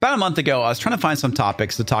month ago, I was trying to find some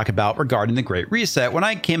topics to talk about regarding the Great Reset when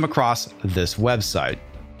I came across this website,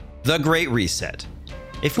 The Great Reset.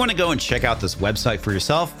 If you want to go and check out this website for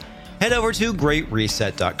yourself, head over to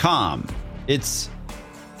greatreset.com. It's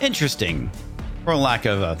interesting, for lack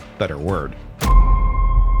of a better word.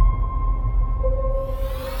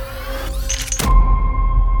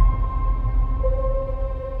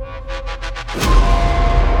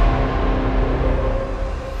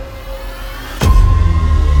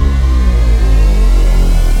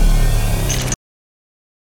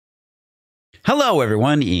 Hello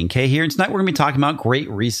everyone, Ian K here, and tonight we're going to be talking about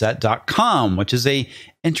greatreset.com, which is a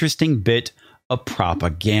interesting bit of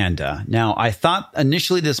propaganda. Now, I thought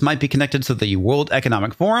initially this might be connected to the World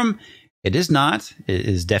Economic Forum. It is not. It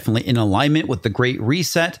is definitely in alignment with the Great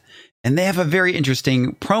Reset, and they have a very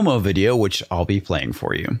interesting promo video, which I'll be playing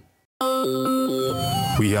for you.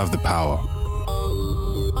 We have the power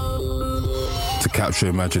to capture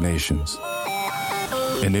imaginations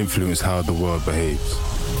and influence how the world behaves.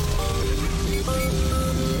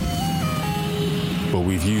 But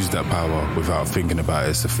we've used that power without thinking about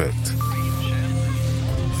its effect.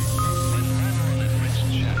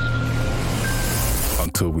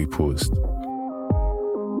 Until we paused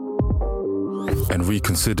and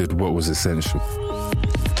reconsidered what was essential.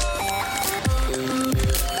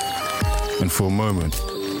 And for a moment,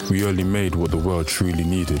 we only made what the world truly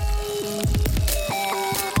needed.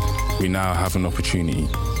 We now have an opportunity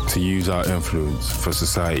to use our influence for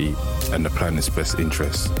society and the planet's best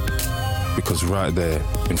interests. Because right there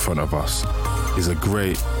in front of us is a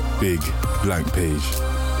great, big, blank page.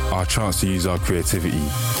 Our chance to use our creativity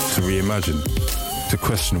to reimagine, to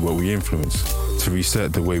question what we influence, to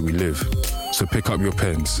reset the way we live. So pick up your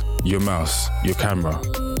pens, your mouse, your camera,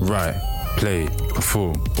 write, play,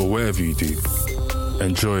 perform, or whatever you do,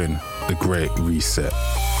 and join the Great Reset.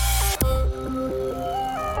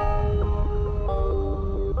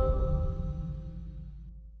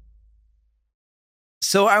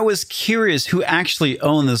 So I was curious who actually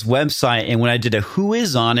owned this website, and when I did a who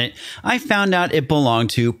is on it, I found out it belonged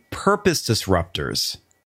to Purpose Disruptors.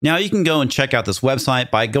 Now you can go and check out this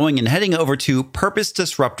website by going and heading over to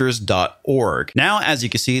purposedisruptors.org. Now, as you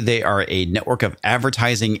can see, they are a network of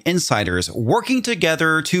advertising insiders working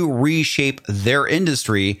together to reshape their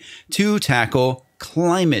industry to tackle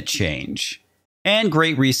climate change. And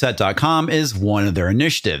greatreset.com is one of their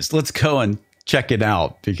initiatives. Let's go and check it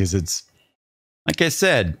out because it's, like I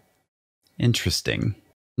said, interesting.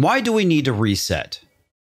 Why do we need to reset?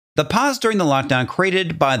 The pause during the lockdown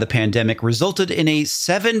created by the pandemic resulted in a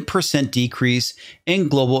 7% decrease in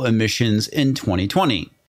global emissions in 2020.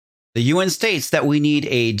 The UN states that we need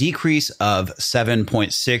a decrease of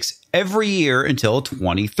 7.6 every year until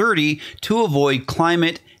 2030 to avoid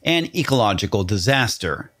climate and ecological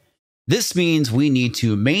disaster. This means we need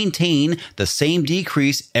to maintain the same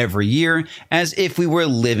decrease every year as if we were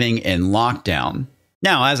living in lockdown.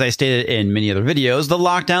 Now, as I stated in many other videos, the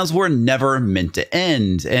lockdowns were never meant to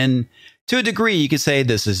end. And to a degree, you could say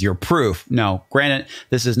this is your proof. Now, granted,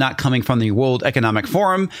 this is not coming from the World Economic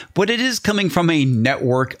Forum, but it is coming from a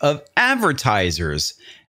network of advertisers.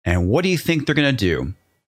 And what do you think they're going to do?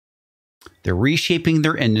 They're reshaping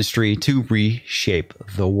their industry to reshape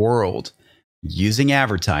the world using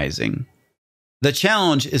advertising. The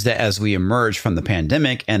challenge is that as we emerge from the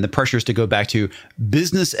pandemic and the pressures to go back to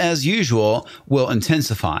business as usual will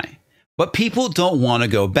intensify. But people don't want to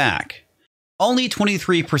go back. Only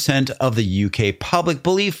 23% of the UK public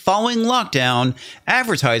believe following lockdown,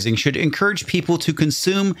 advertising should encourage people to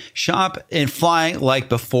consume, shop, and fly like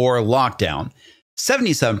before lockdown.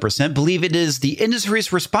 77% believe it is the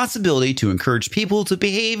industry's responsibility to encourage people to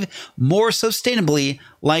behave more sustainably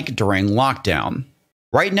like during lockdown.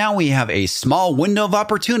 Right now, we have a small window of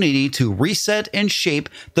opportunity to reset and shape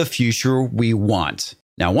the future we want.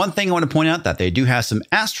 Now, one thing I want to point out that they do have some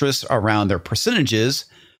asterisks around their percentages.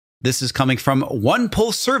 This is coming from one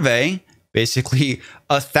poll survey. Basically,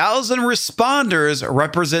 1,000 responders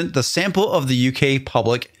represent the sample of the UK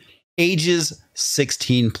public ages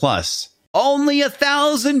 16 plus. Only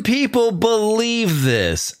 1,000 people believe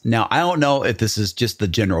this. Now, I don't know if this is just the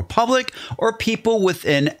general public or people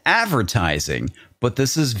within advertising, but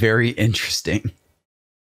this is very interesting.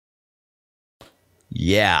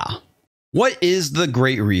 Yeah. What is the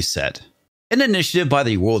Great Reset? An initiative by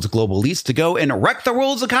the world's global elites to go and wreck the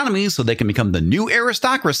world's economy so they can become the new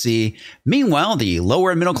aristocracy. Meanwhile, the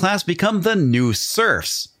lower and middle class become the new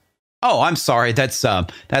serfs. Oh, I'm sorry. That's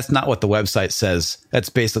not what the website says. That's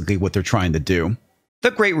basically what they're trying to do. The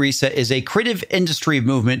Great Reset is a creative industry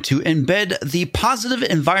movement to embed the positive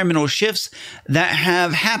environmental shifts that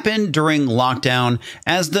have happened during lockdown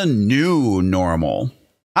as the new normal.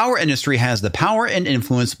 Our industry has the power and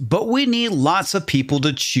influence, but we need lots of people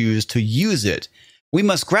to choose to use it. We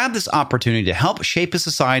must grab this opportunity to help shape a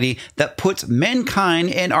society that puts mankind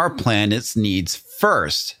and our planet's needs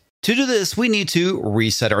first. To do this, we need to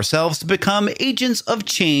reset ourselves to become agents of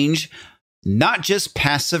change, not just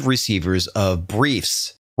passive receivers of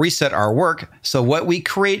briefs. Reset our work so what we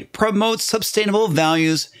create promotes sustainable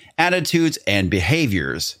values, attitudes, and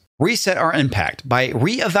behaviors. Reset our impact by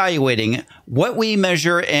reevaluating what we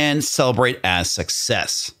measure and celebrate as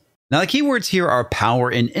success. Now, the keywords here are power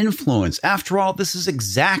and influence. After all, this is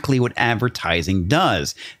exactly what advertising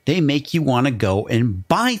does. They make you want to go and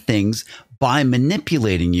buy things by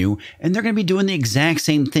manipulating you, and they're going to be doing the exact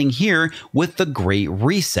same thing here with the Great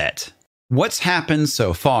Reset. What's happened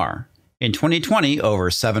so far? In 2020,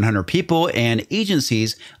 over 700 people and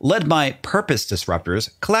agencies led by Purpose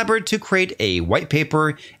Disruptors collaborated to create a white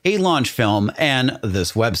paper, a launch film, and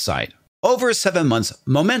this website. Over 7 months,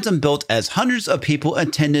 momentum built as hundreds of people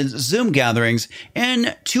attended Zoom gatherings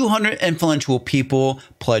and 200 influential people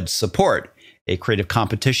pledged support. A creative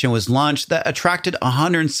competition was launched that attracted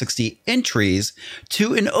 160 entries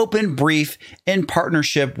to an open brief in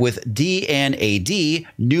partnership with D&AD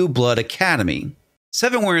New Blood Academy.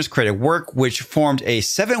 7 winners created work which formed a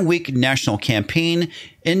 7-week national campaign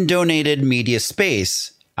in donated media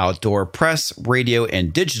space, outdoor press, radio,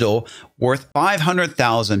 and digital, worth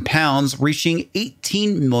 £500,000, reaching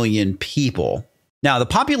 18 million people. Now, the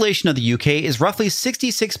population of the UK is roughly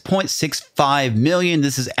 66.65 million.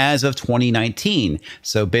 This is as of 2019.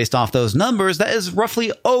 So based off those numbers, that is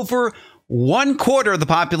roughly over 1/4 of the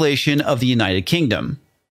population of the United Kingdom.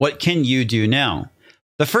 What can you do now?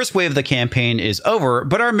 The first wave of the campaign is over,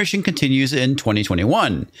 but our mission continues in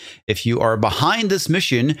 2021. If you are behind this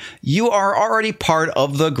mission, you are already part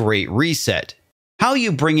of the Great Reset. How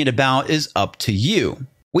you bring it about is up to you.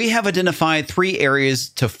 We have identified 3 areas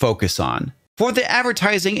to focus on. For the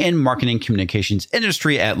advertising and marketing communications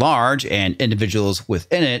industry at large and individuals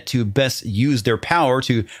within it to best use their power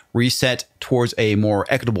to reset towards a more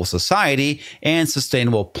equitable society and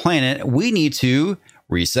sustainable planet, we need to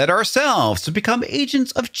reset ourselves to become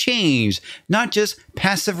agents of change, not just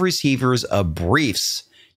passive receivers of briefs.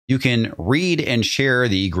 You can read and share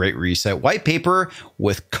the Great Reset white paper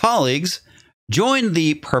with colleagues, join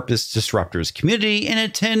the Purpose Disruptors community, and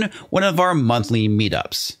attend one of our monthly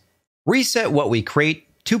meetups. Reset what we create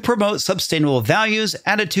to promote sustainable values,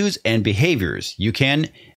 attitudes, and behaviors. You can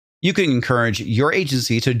encourage your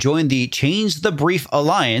agency to join the Change the Brief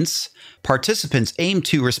Alliance. Participants aim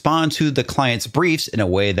to respond to the client's briefs in a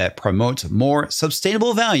way that promotes more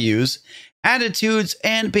sustainable values, attitudes,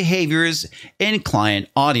 and behaviors in client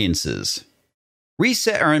audiences.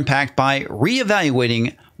 Reset our impact by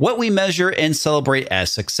reevaluating what we measure and celebrate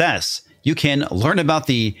as success. You can learn about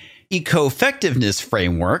the Eco-Effectiveness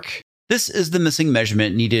Framework. This is the missing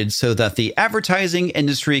measurement needed so that the advertising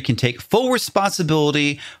industry can take full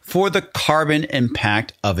responsibility for the carbon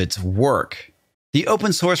impact of its work. The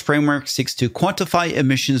open source framework seeks to quantify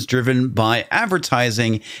emissions driven by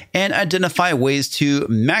advertising and identify ways to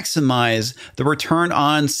maximize the return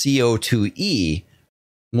on CO2e.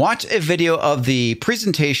 Watch a video of the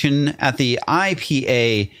presentation at the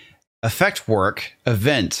IPA Effect Work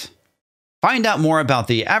event. Find out more about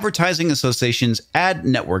the Advertising Association's Ad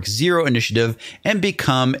Network Zero initiative and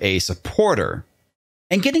become a supporter.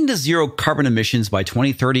 And getting to zero carbon emissions by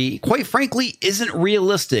 2030, quite frankly, isn't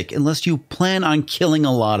realistic unless you plan on killing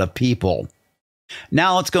a lot of people.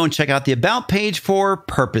 Now let's go and check out the About page for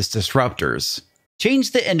Purpose Disruptors.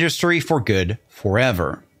 Change the industry for good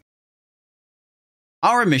forever.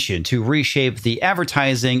 Our mission to reshape the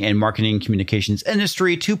advertising and marketing communications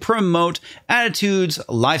industry to promote attitudes,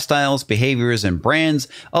 lifestyles, behaviors, and brands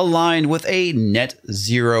aligned with a net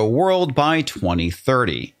zero world by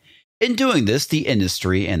 2030. In doing this, the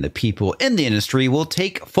industry and the people in the industry will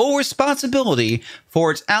take full responsibility for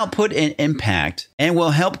its output and impact and will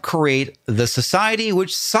help create the society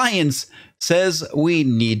which science says we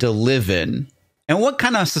need to live in. And what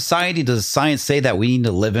kind of society does science say that we need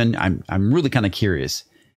to live in? I'm really kind of curious.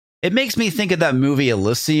 It makes me think of that movie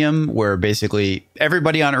Elysium, where basically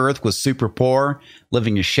everybody on Earth was super poor,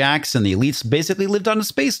 living in shacks, and the elites basically lived on a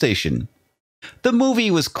space station. The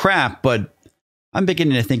movie was crap, but I'm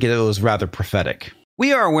beginning to think it was rather prophetic.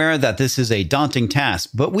 We are aware that this is a daunting task,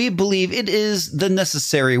 but we believe it is the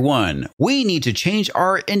necessary one. We need to change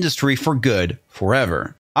our industry for good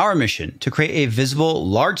forever. Our mission, to create a visible,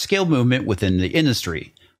 large-scale movement within the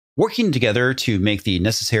industry, working together to make the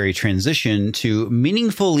necessary transition to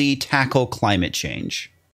meaningfully tackle climate change.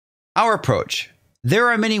 Our approach. There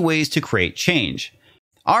are many ways to create change.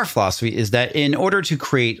 Our philosophy is that in order to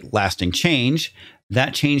create lasting change,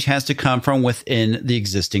 That change has to come from within the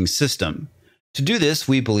existing system. To do this,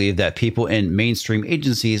 we believe that people in mainstream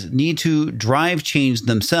agencies need to drive change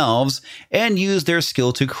themselves and use their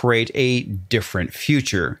skill to create a different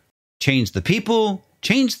future. Change the people,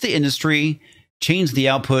 change the industry, change the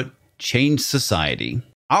output, change society.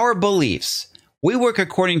 Our beliefs. We work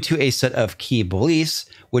according to a set of key beliefs,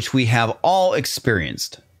 which we have all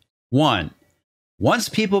experienced. 1. Once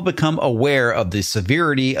people become aware of the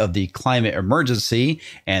severity of the climate emergency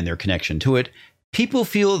and their connection to it, people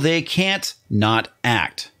feel they can't not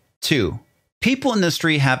act. 2. People in the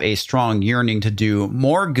industry have a strong yearning to do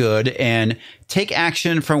more good and take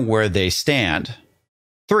action from where they stand.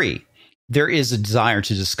 3. There is a desire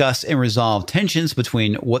to discuss and resolve tensions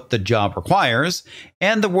between what the job requires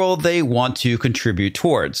and the world they want to contribute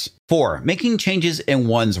towards. 4. Making changes in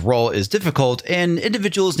one's role is difficult and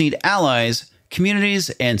individuals need allies, communities,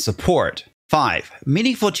 and support. 5.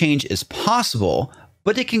 Meaningful change is possible,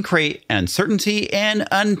 but it can create uncertainty and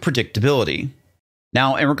unpredictability.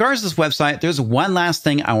 Now, in regards to this website, there's one last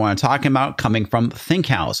thing I want to talk about coming from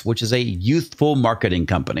ThinkHouse, which is a youthful marketing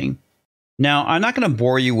company. Now, I'm not going to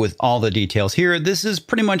bore you with all the details here. This is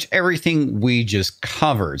pretty much everything we just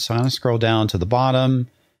covered. So I'm going to scroll down to the bottom.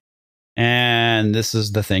 And this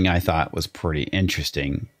is the thing I thought was pretty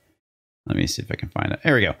interesting. Let me see if I can find it.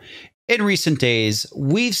 There we go. In recent days,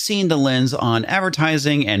 we've seen the lens on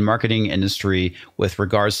advertising and marketing industry with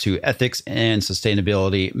regards to ethics and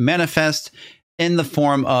sustainability manifest in the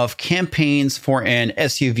form of campaigns for an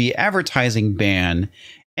SUV advertising ban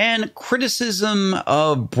and criticism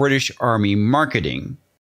of British Army marketing.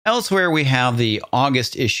 Elsewhere, we have the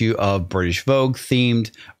August issue of British Vogue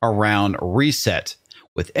themed around reset,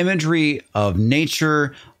 with imagery of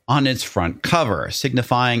nature on its front cover,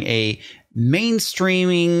 signifying a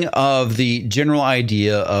mainstreaming of the general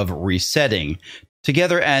idea of resetting,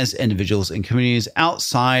 together as individuals and communities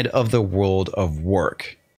outside of the world of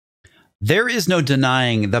work. There is no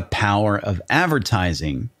denying the power of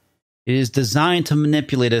advertising. It is designed to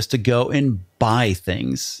manipulate us to go and buy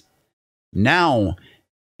things. Now,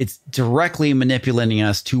 it's directly manipulating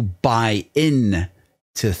us to buy in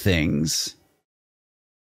to things.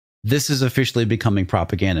 This is officially becoming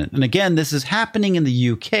propaganda. And again, this is happening in the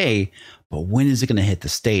UK, but when is it going to hit the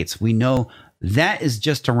States? We know that is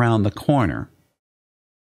just around the corner.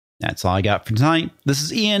 That's all I got for tonight. This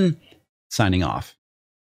is Ian, signing off.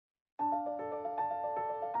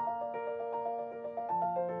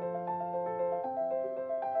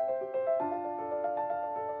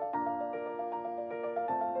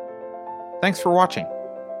 Thanks for watching.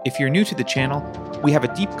 If you're new to the channel, we have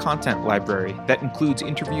a deep content library that includes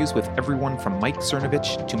interviews with everyone from Mike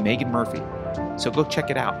Cernovich to Megan Murphy, so go check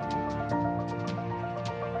it out.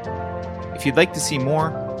 If you'd like to see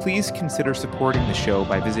more, please consider supporting the show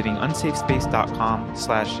by visiting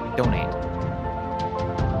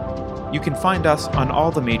unsafespace.com/donate. You can find us on all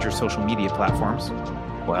the major social media platforms,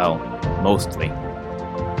 well, mostly.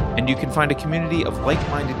 And you can find a community of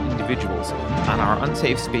like-minded individuals on our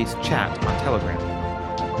Unsafe Space chat on Telegram.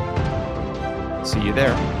 See you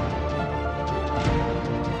there.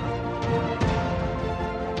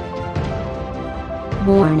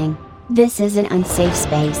 Warning. This is an unsafe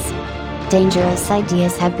space. Dangerous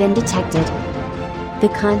ideas have been detected. The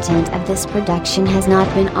content of this production has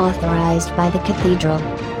not been authorized by the Cathedral.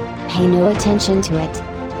 Pay no attention to it.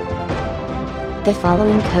 The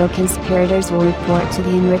following co-conspirators will report to the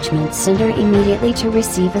Enrichment Center immediately to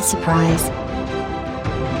receive a surprise.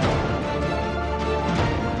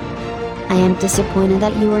 I am disappointed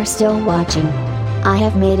that you are still watching. I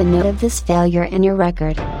have made a note of this failure in your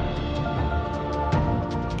record.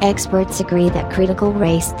 Experts agree that critical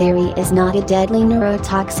race theory is not a deadly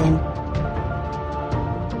neurotoxin.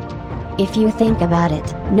 If you think about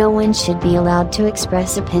it, no one should be allowed to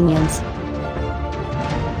express opinions.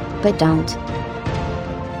 But don't.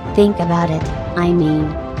 Think about it, I mean.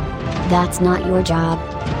 That's not your job.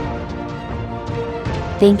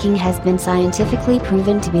 Thinking has been scientifically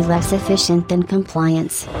proven to be less efficient than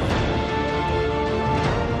compliance.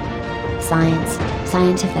 Science,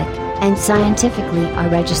 scientific, and scientifically are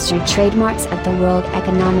registered trademarks of the World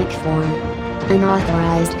Economic Forum.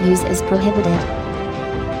 Unauthorized use is prohibited.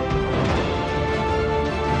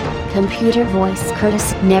 Computer voice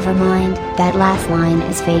courtesy. Never mind, that last line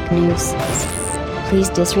is fake news. Please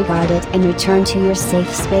disregard it and return to your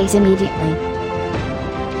safe space immediately.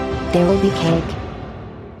 There will be cake.